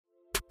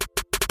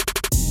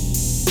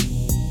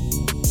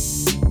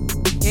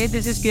Hey,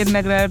 this is Gabe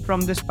Hoover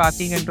from the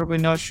Sparking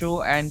Entrepreneur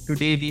Show, and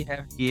today we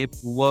have Gabe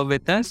Hoover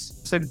with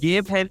us. So,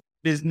 Gabe helps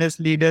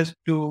business leaders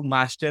to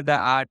master the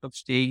art of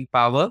staying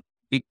power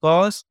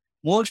because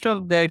most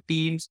of their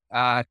teams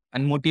are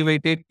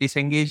unmotivated,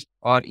 disengaged,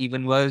 or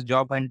even worse,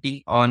 job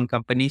hunting on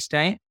company's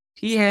time.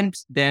 He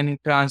helps them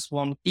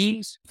transform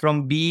teams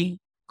from being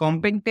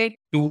competent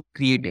to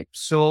creative.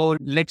 So,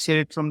 let's hear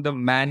it from the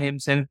man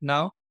himself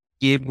now,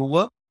 Gabe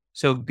Hoover.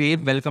 So,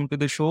 Gabe, welcome to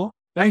the show.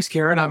 Thanks,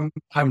 Karen.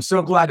 I'm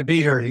so glad to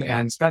be here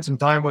and spend some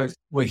time with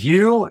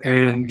you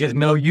and get to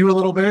know you a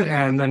little bit,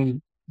 and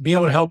then be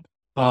able to help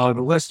the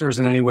listeners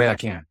in any way I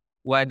can.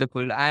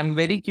 Wonderful. I'm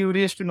very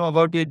curious to know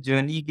about your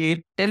journey,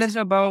 Gabe. Tell us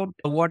about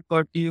what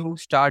got you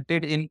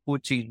started in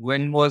coaching.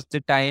 When was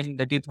the time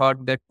that you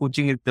thought that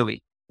coaching is the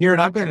way? Karen,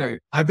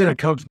 I've been a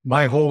coach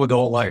my whole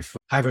adult life.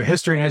 I have a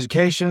history in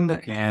education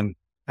and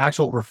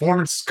actual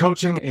performance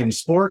coaching in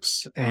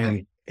sports.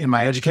 And in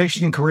my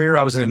education career,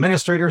 I was an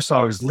administrator, so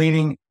I was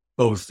leading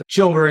both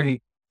children,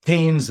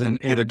 teens, and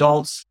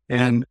adults.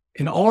 And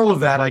in all of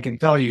that, I can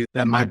tell you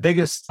that my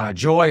biggest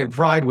joy and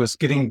pride was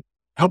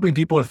helping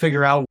people to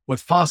figure out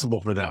what's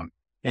possible for them.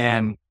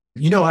 And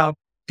you know how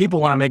people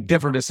want to make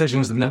different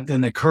decisions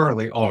than they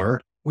currently are.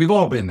 We've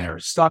all been there,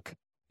 stuck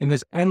in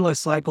this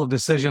endless cycle of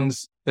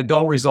decisions that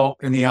don't result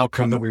in the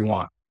outcome that we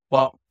want.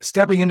 Well,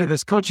 stepping into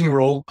this coaching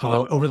role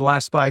over the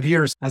last 5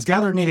 years has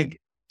gathered me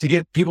to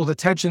get people's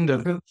attention,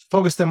 to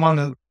focus them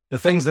on the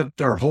things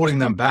that are holding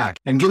them back,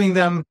 and getting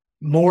them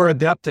more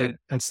adept at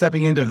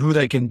stepping into who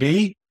they can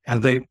be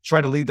as they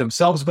try to lead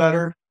themselves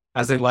better,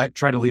 as they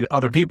try to lead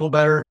other people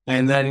better,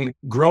 and then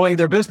growing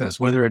their business,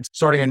 whether it's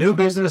starting a new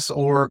business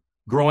or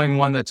growing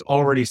one that's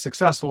already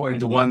successful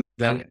into one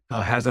that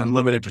has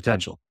unlimited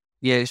potential.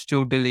 Yes,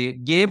 totally.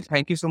 Gabe,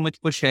 thank you so much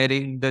for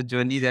sharing the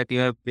journey that you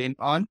have been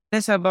on. Tell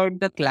us about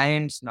the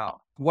clients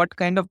now. What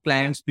kind of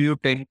clients do you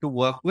tend to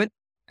work with,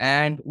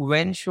 and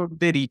when should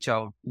they reach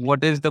out?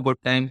 What is the good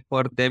time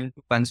for them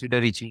to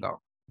consider reaching out?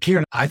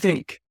 Kieran, I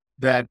think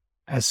that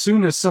as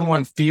soon as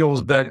someone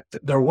feels that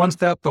they're one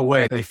step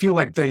away, they feel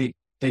like they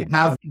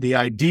have the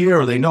idea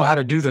or they know how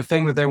to do the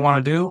thing that they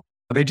want to do,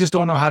 they just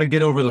don't know how to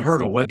get over the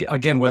hurdle.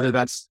 Again, whether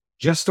that's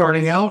just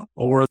starting out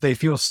or they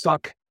feel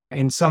stuck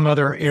in some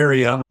other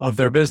area of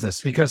their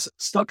business, because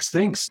stuck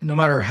stinks no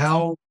matter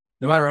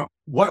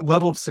what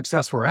level of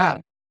success we're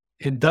at.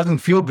 It doesn't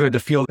feel good to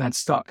feel that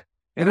stuck.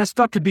 And that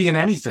stuck could be in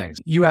anything.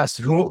 You asked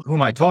who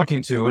am I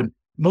talking to? And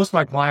most of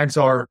my clients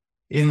are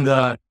in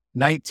the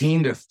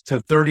 19 to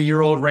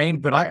 30-year-old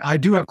range, but I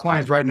do have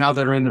clients right now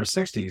that are in their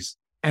 60s,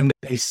 and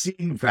they see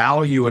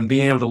value in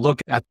being able to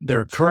look at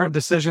their current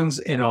decisions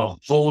in a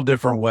whole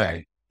different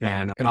way.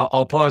 And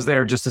I'll pause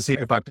there just to see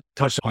if I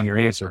touched on your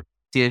answer.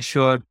 Yeah,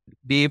 sure.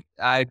 Babe,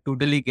 I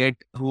totally get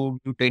who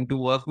you tend to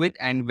work with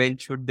and when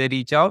should they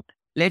reach out.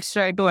 Let's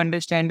try to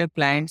understand the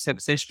client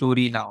success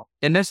story now.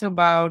 Tell us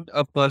about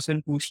a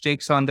person who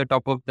sticks on the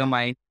top of the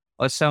mind,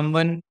 or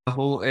someone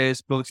who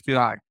is close to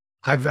your heart.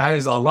 I've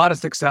had a lot of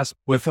success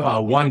with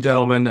one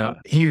gentleman.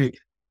 He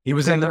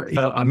was in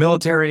a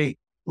military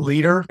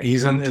leader.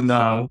 He's in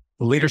the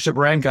leadership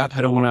rank. I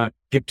don't want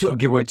to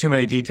give away too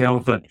many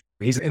details, but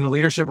he's in the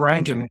leadership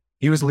rank, and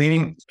he was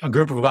leading a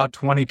group of about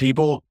 20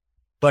 people.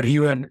 But he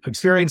had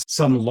experienced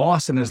some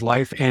loss in his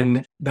life,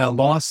 and that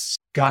loss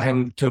got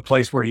him to a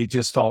place where he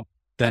just felt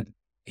that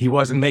he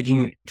wasn't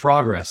making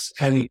progress.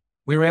 And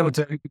we were able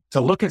to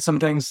look at some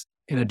things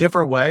in a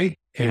different way,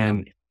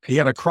 and he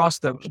had to cross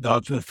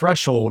the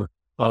threshold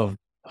of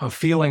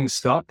feeling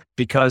stuck,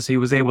 because he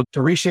was able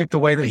to reshape the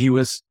way that he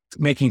was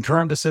making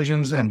current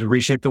decisions and to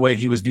reshape the way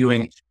he was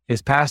viewing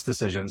his past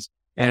decisions.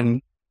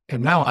 And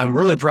now I'm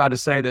really proud to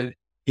say that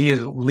he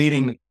is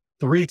leading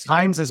 3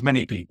 times as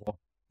many people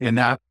in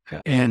that,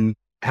 and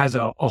has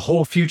a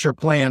whole future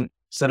plan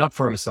set up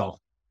for himself.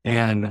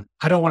 And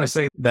I don't want to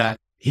say that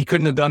he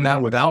couldn't have done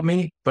that without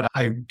me, but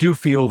I do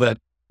feel that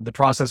the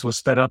process was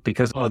sped up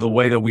because of the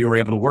way that we were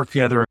able to work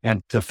together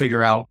and to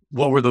figure out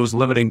what were those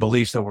limiting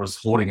beliefs that was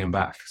holding him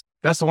back.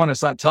 That's the one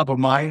that's on top of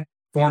mind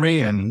for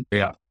me. And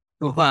yeah.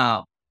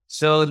 Wow.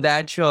 So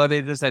that sure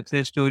is a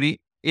success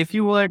story. If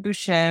you were to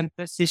share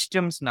the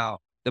systems now,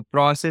 the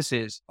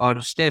processes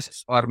or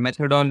steps or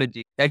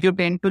methodology that you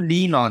tend to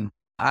lean on,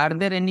 are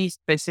there any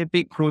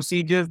specific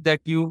procedures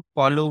that you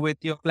follow with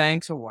your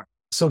clients or what?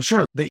 So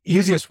sure. The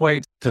easiest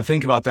way to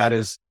think about that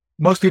is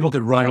most people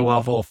could run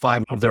off all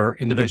 5 of their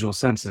individual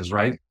senses,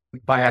 right?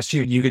 If I asked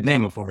you, you could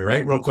name them for me,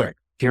 right? Real quick.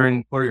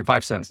 Kieran, what are your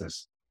 5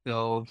 senses?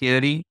 So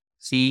hearing,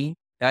 see,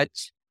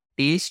 touch,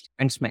 taste,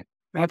 and smell.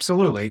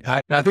 Absolutely.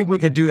 I think we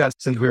could do that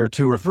since we were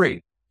 2 or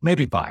 3,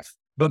 maybe 5.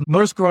 But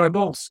most grown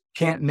adults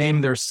can't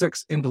name their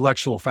 6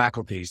 intellectual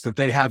faculties, that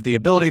they have the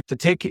ability to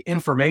take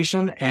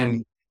information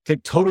and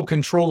take total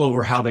control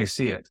over how they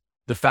see it.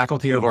 The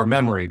faculty of our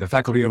memory, the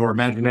faculty of our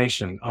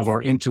imagination, of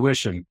our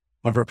intuition,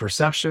 of our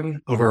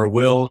perception, of our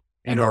will,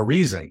 and our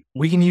reason.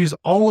 We can use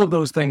all of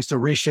those things to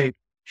reshape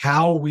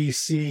how we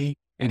see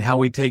and how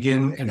we take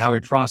in and how we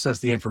process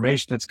the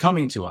information that's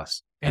coming to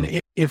us.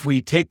 And if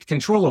we take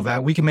control of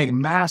that, we can make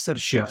massive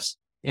shifts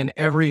in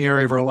every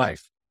area of our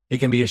life. It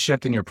can be a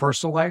shift in your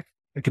personal life.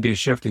 It could be a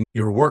shift in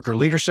your work or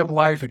leadership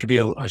life. It could be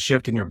a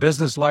shift in your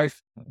business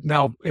life.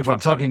 Now, if I'm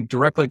talking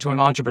directly to an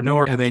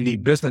entrepreneur and they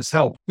need business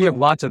help, we have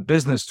lots of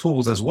business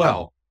tools as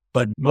well.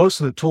 But most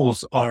of the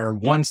tools are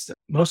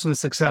most of the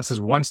success is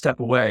one step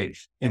away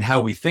in how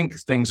we think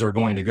things are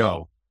going to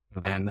go.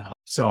 And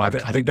so I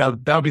think that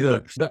would be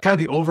the kind of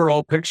the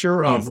overall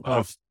picture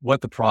of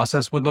what the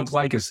process would look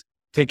like, is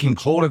taking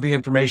hold of the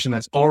information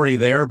that's already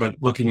there, but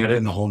looking at it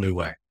in a whole new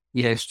way.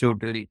 Yes,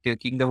 totally.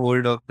 Taking the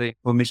hold of the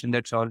information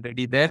that's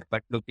already there,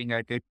 but looking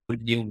at it in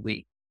a new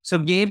way. So,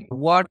 Gabe,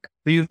 what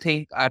do you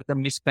think are the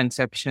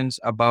misconceptions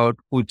about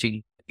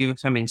coaching? Give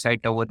some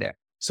insight over there.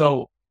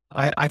 So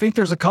I think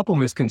there's a couple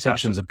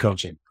misconceptions of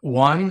coaching.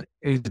 One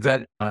is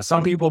that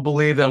some people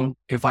believe that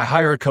if I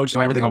hire a coach,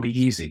 then everything will be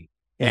easy.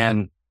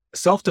 And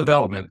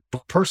self-development,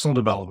 personal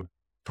development,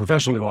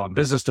 professional development,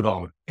 business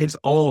development, it's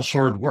all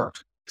hard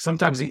work.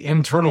 Sometimes the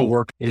internal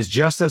work is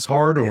just as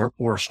hard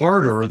or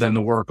harder than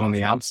the work on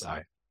the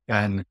outside.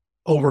 And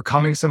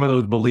overcoming some of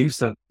those beliefs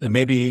that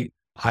maybe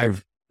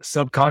I've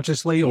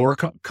subconsciously or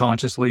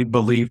consciously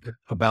believed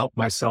about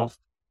myself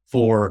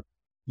for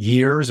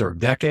years or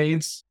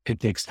decades, it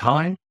takes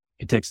time,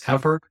 it takes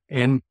effort,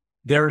 and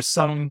there's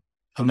some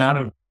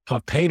amount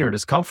of pain or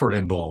discomfort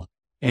involved.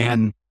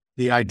 And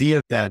the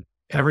idea that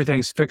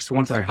everything's fixed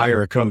once I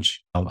hire a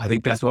coach, I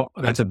think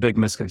that's a big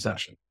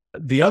misconception.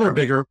 The other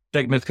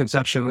big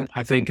misconception,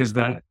 I think, is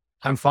that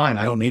I'm fine.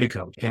 I don't need a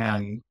coach.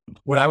 And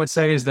what I would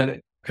say is that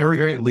every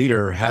great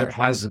leader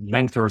has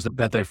mentors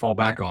that they fall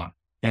back on.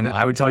 And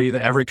I would tell you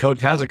that every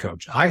coach has a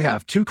coach. I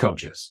have 2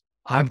 coaches.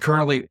 I'm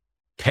currently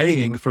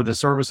paying for the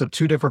service of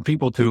 2 different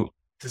people to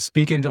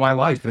speak into my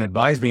life and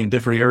advise me in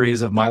different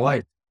areas of my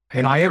life.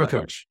 And I am a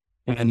coach.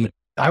 And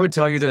I would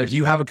tell you that if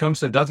you have a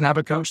coach that doesn't have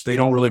a coach, they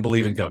don't really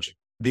believe in coaching.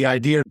 The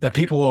idea that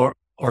people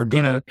are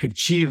going to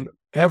achieve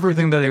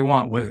everything that they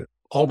want with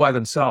all by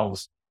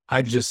themselves,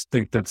 I just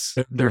think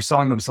they're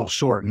selling themselves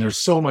short, and there's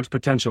so much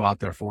potential out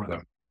there for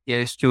them.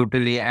 Yes,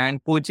 totally.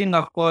 And coaching,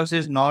 of course,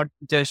 is not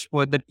just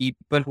for the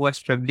people who are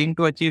struggling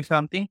to achieve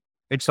something.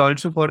 It's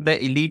also for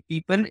the elite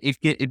people. If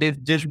it is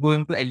just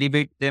going to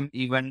elevate them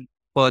even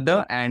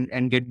further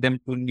and get them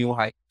to new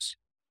heights.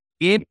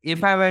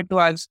 If I were to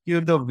ask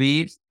you the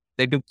ways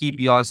that you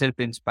keep yourself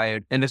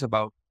inspired, tell us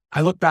about.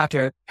 I look back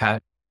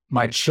at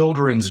my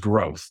children's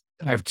growth.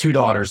 I have 2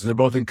 daughters. They're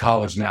both in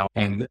college now.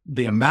 And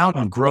the amount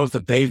of growth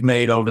that they've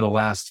made over the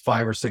last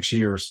 5 or 6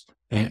 years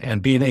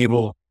and being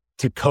able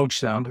to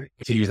coach them,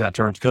 to use that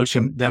term, coach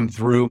them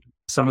through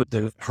some of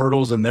the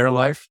hurdles in their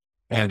life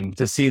and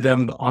to see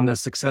them on the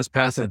success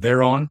path that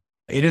they're on,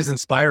 it is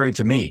inspiring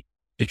to me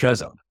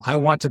because I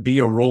want to be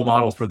a role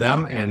model for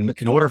them. And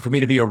in order for me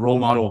to be a role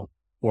model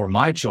for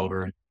my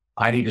children,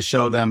 I need to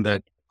show them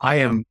that I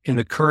am in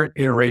the current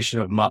iteration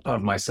of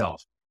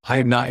myself. I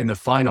am not in the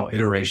final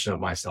iteration of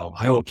myself.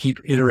 I will keep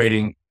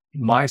iterating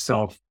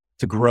myself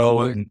to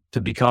grow and to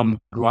become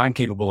who I'm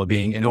capable of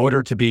being in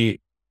order to be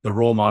the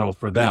role model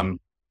for them,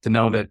 to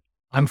know that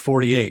I'm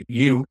 48.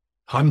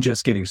 I'm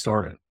just getting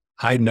started.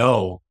 I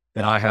know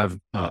that I have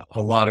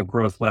a lot of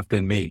growth left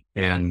in me.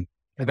 And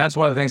that's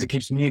one of the things that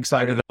keeps me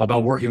excited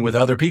about working with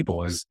other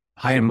people is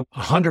I am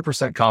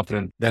 100%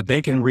 confident that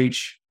they can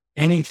reach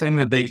anything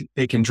that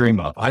they can dream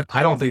of.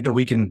 I don't think that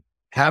we can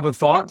have a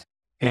thought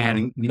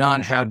and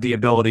not have the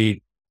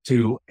ability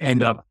to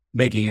end up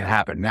making it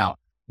happen. Now,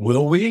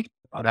 will we?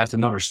 That's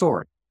another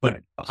story.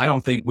 But I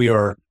don't think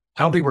we're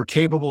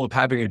capable of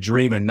having a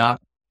dream and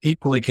not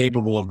equally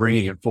capable of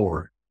bringing it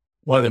forward.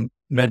 One of the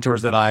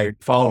mentors that I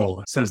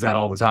follow says that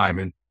all the time,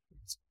 and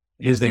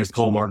his name is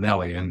Cole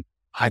Martinelli. And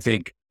I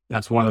think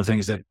that's one of the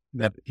things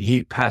that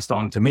he passed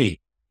on to me,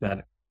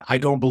 that I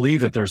don't believe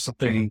that there's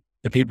something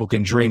that people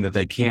can dream that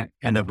they can't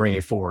end up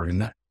bringing forward.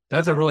 And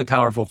that's a really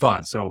powerful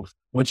thought. So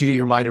once you get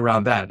your mind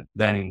around that,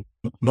 then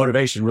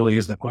motivation really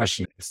is the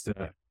question.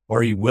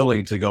 Are you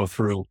willing to go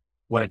through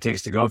what it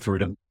takes to go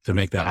through to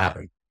make that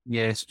happen?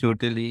 Yes,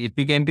 totally. If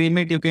you can dream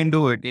it, you can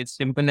do it. It's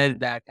simple as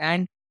that.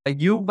 And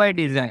you by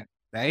design,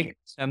 right?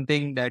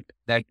 Something that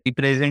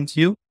represents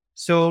you.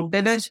 So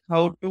tell us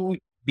how to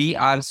be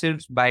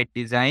ourselves by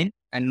design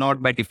and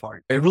not by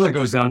default. It really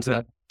goes down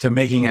to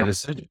making a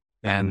decision.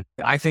 And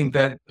I think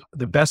that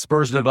the best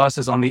version of us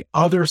is on the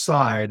other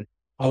side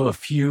of a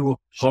few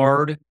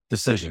hard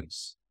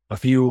decisions, a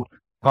few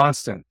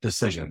constant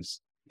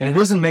decisions. And it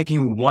isn't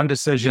making one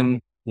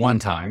decision one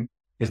time.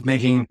 It's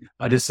making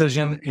a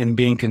decision and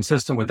being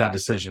consistent with that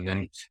decision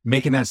and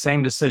making that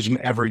same decision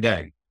every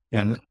day.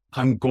 And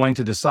I'm going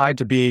to decide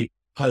to be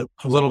a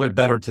little bit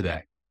better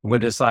today. I'm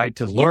going to decide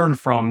to learn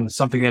from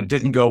something that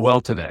didn't go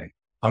well today.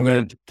 I'm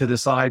going to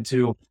decide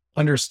to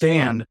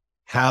understand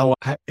how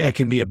I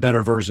can be a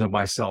better version of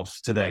myself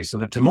today so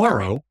that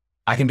tomorrow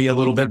I can be a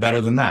little bit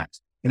better than that.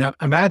 And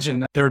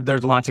imagine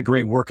there's lots of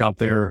great work out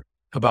there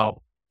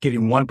about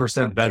getting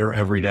 1% better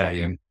every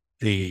day. And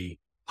the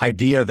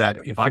idea that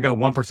if I got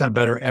 1%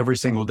 better every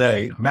single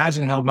day,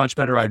 imagine how much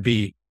better I'd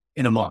be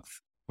in a month.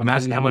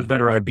 Imagine how much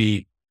better I'd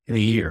be in a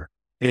year.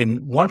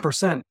 And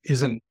 1%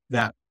 isn't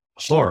that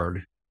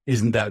hard,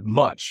 isn't that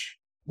much.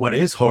 What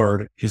is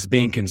hard is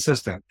being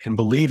consistent and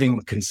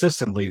believing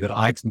consistently that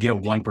I can get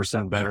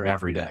 1% better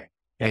every day.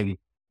 And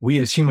we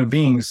as human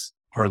beings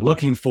are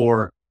looking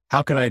for,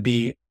 how can I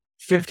be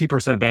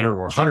 50% better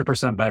or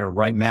 100% better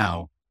right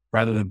now,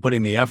 rather than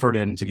putting the effort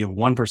in to get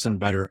 1%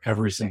 better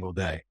every single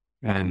day.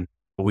 And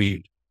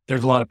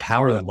there's a lot of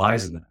power that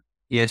lies in that.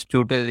 Yes,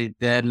 totally.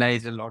 There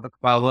lies a lot of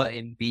power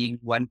in being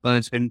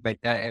 1% better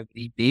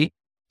every day.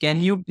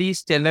 Can you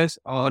please tell us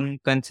on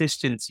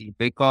consistency?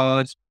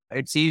 Because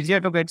it's easier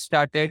to get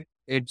started.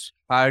 It's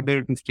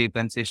harder to stay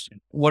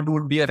consistent. What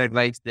would be your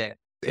advice there?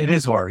 It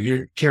is hard.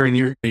 Karen,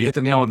 you hit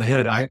the nail on the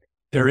head.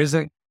 There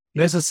isn't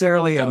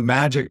necessarily a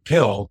magic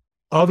pill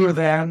other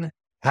than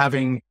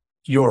having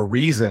your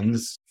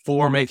reasons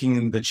for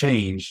making the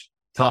change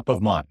top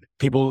of mind.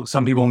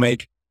 Some people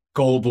make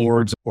goal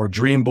boards or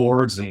dream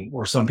boards,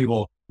 or some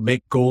people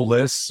make goal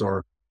lists,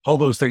 or all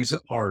those things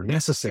are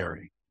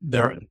necessary.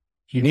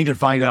 You need to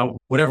find out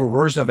whatever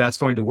version of that's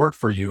going to work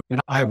for you. And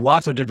I have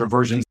lots of different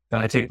versions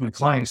that I take my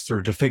clients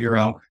through to figure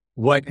out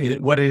what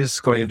is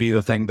going to be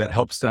the thing that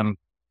helps them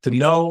to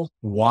know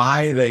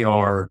why they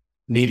are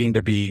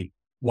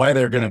why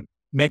they're going to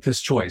make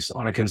this choice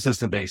on a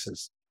consistent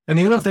basis. And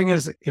the other thing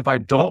is, if I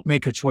don't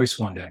make a choice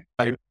one day,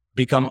 I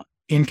become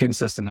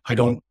inconsistent. I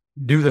don't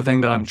do the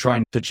thing that I'm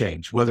trying to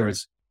change, whether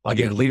it's,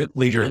 again,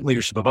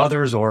 leadership of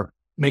others or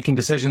making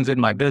decisions in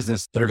my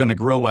business that are going to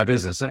grow my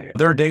business.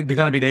 There are going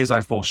to be days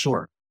I fall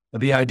short. But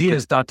the idea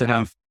is not to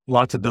have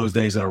lots of those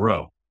days in a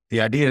row.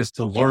 The idea is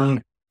to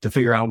learn to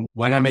figure out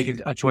when I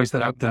make a choice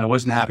that I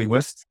wasn't happy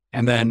with,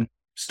 and then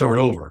start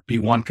over, be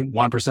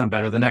 1%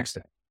 better the next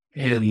day.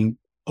 And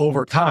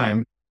over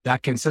time,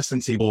 that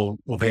consistency will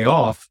pay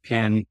off,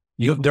 and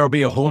there'll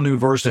be a whole new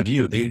version of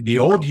you. The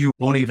old you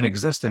won't even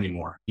exist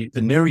anymore.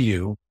 The new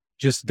you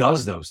just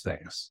does those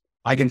things.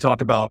 I can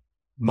talk about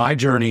my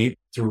journey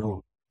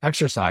through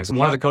exercise. And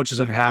one of the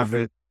coaches I have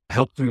that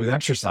helped me with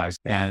exercise.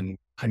 And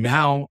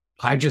now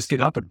I just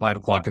get up at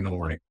 5:00 in the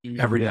morning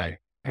every day,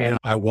 and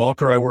I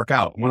walk or I work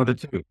out, one of the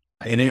two.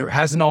 And it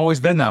hasn't always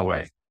been that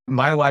way.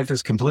 My life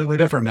is completely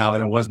different now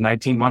than it was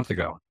 19 months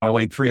ago. I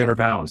weighed 300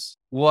 pounds.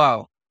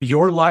 Wow.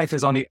 Your life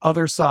is on the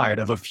other side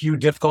of a few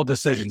difficult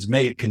decisions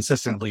made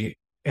consistently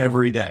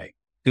every day.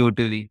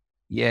 Totally.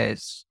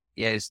 Yes.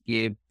 Yes,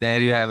 Gabe. There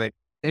you have it.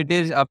 It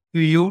is up to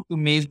you to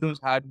make those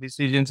hard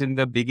decisions in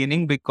the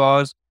beginning,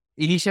 because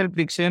initial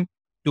friction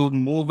to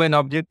move an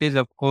object is,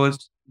 of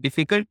course,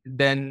 difficult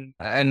than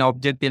an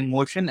object in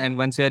motion. And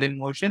once you're in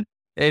motion,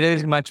 it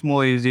is much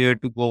more easier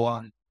to go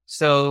on.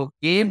 So,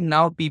 Gabe,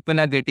 now people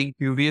are getting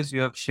curious.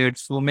 You have shared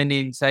so many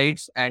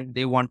insights and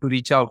they want to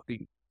reach out to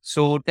you.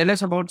 So tell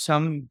us about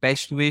some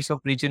best ways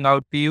of reaching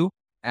out to you,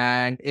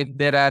 and if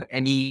there are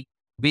any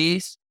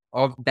ways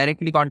of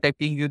directly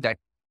contacting you that.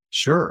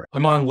 Sure.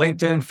 I'm on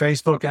LinkedIn,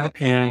 Facebook,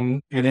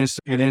 and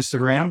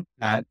Instagram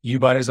at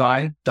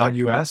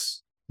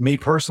youbydesign.us. Me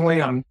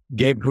personally, I'm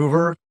Gabe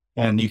Hoover,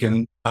 and you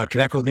can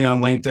connect with me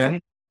on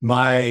LinkedIn.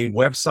 My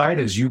website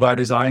is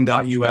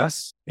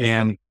youbydesign.us,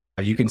 and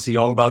you can see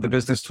all about the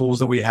business tools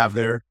that we have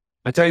there.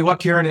 I tell you what,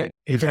 Kieran,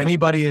 if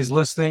anybody is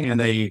listening and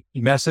they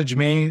message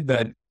me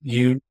that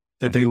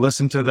they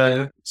listen to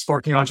the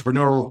Sparking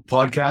Entrepreneurial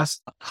podcast,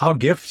 I'll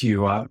gift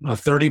you a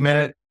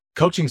 30-minute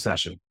coaching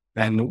session,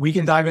 and we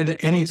can dive into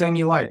anything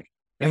you like.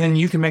 And then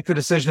you can make the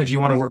decision if you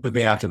want to work with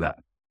me after that.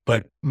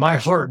 But my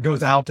heart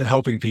goes out to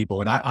helping people,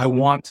 and I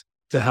want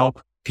to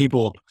help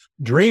people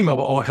dream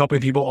of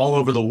helping people all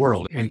over the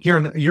world. And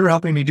Kieran, you're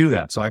helping me do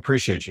that. So I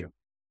appreciate you.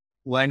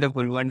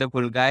 Wonderful,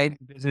 wonderful, guys.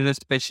 This is a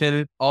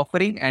special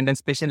offering and a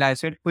special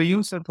asset for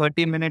you. So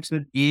 30 minutes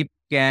with Gabe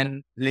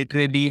can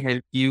literally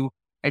help you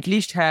at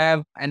least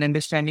have an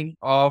understanding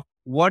of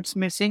what's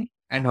missing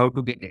and how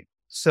to get it.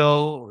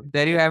 So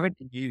there you have it,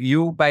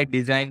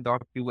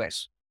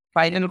 youbydesign.us.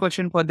 Final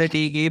question for the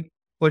day, Gabe.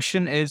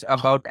 Question is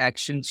about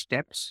action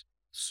steps.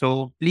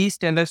 So please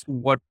tell us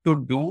what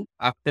to do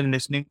after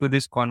listening to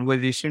this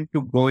conversation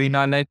to grow in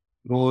our life,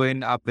 grow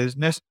in our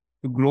business,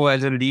 to grow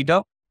as a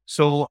leader.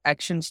 So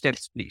action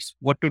steps, please.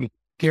 What to do?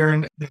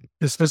 Kieran,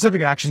 the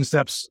specific action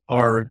steps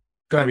are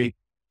going to be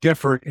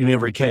different in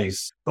every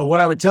case. But what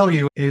I would tell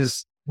you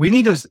is we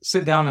need to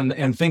sit down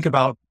and think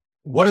about,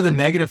 what are the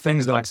negative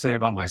things that I say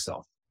about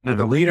myself? As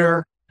a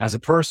leader, as a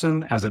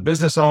person, as a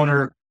business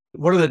owner,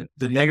 what are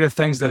the negative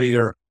things that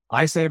either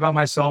I say about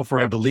myself or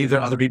I believe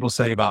that other people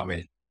say about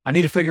me? I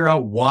need to figure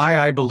out why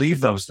I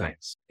believe those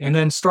things, and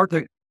then start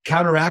to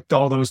counteract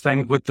all those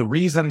things with the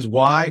reasons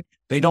why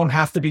they don't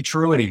have to be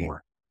true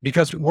anymore.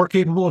 Because we're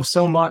capable of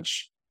so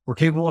much.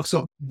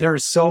 There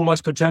is so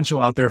much potential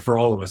out there for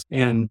all of us.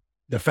 And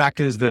the fact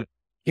is that,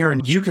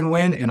 Aaron, you can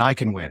win and I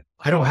can win.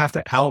 I don't have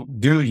to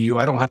outdo you.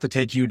 I don't have to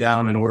take you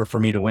down in order for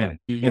me to win.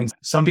 Mm-hmm. And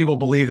some people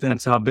believe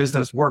that's how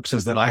business works,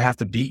 is that I have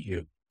to beat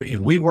you. If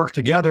we work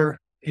together,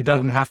 it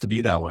doesn't have to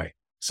be that way.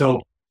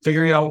 So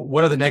figuring out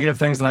what are the negative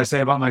things that I say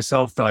about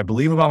myself, that I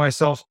believe about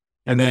myself,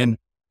 and then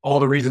all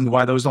the reasons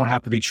why those don't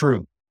have to be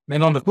true.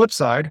 And on the flip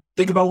side,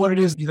 think about what it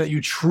is that you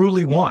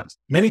truly want.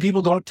 Many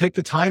people don't take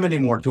the time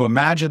anymore to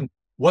imagine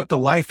what the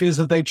life is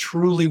that they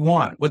truly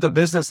want, what the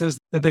business is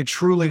that they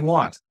truly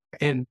want.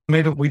 And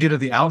maybe we did at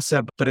the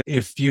outset, but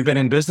if you've been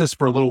in business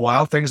for a little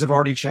while, things have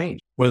already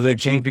changed. Whether they've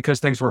changed because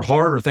things were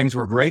hard or things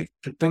were great,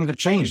 things have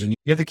changed. And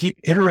you have to keep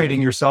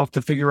iterating yourself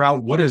to figure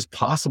out what is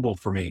possible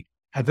for me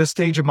at this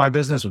stage of my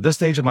business, or this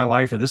stage of my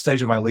life, or this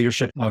stage of my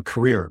leadership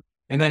career.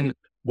 And then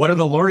what are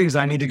the learnings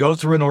I need to go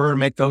through in order to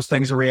make those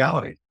things a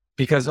reality?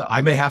 Because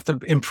I may have to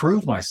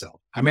improve myself.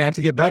 I may have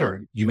to get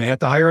better. You may have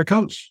to hire a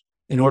coach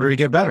in order to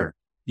get better.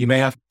 You may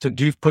have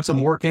to put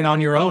some work in on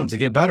your own to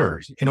get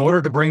better in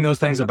order to bring those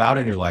things about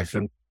in your life.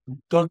 And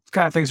those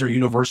kind of things are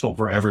universal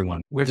for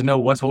everyone. We have to know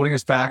what's holding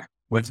us back.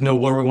 We have to know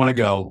where we want to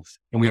go.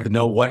 And we have to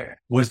know what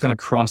is going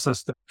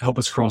to help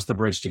us cross the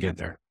bridge to get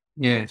there.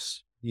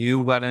 Yes.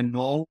 You got to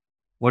know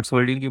what's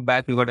holding you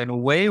back. You got to know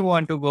where you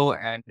want to go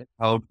and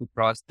how to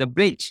cross the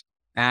bridge.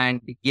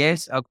 And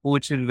yes, a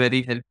coach is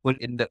very helpful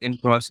in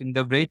crossing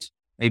the bridge.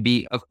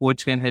 Maybe a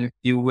coach can help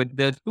you with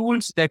the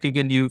tools that you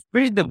can use to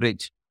bridge the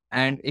bridge.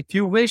 And if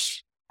you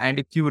wish, and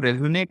if you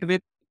resonate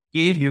with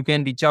Gabe, you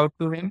can reach out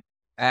to him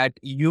at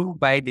U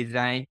by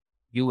Design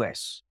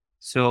US.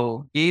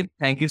 So Gabe,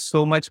 thank you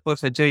so much for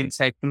such an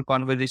insightful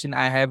conversation.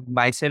 I have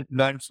myself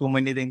learned so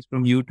many things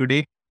from you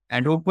today.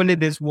 And hopefully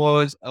this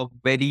was a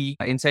very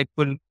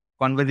insightful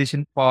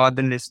conversation for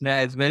the listener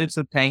as well.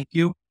 So thank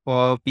you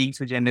for being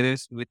so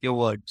generous with your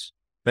words.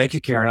 Thank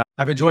you, Karen.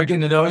 I've enjoyed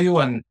getting to know you,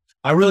 and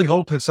I really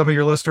hope that some of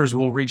your listeners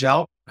will reach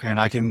out and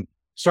I can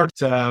start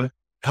to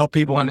help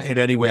people in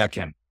any way I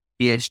can.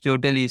 Yes,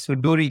 totally. So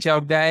do reach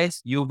out,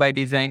 guys.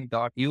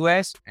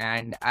 ubydesign.us.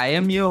 And I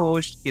am your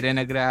host,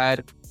 Kiran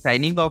Agraha,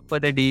 signing off for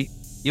the day.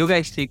 You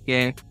guys take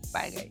care.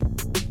 Bye, guys.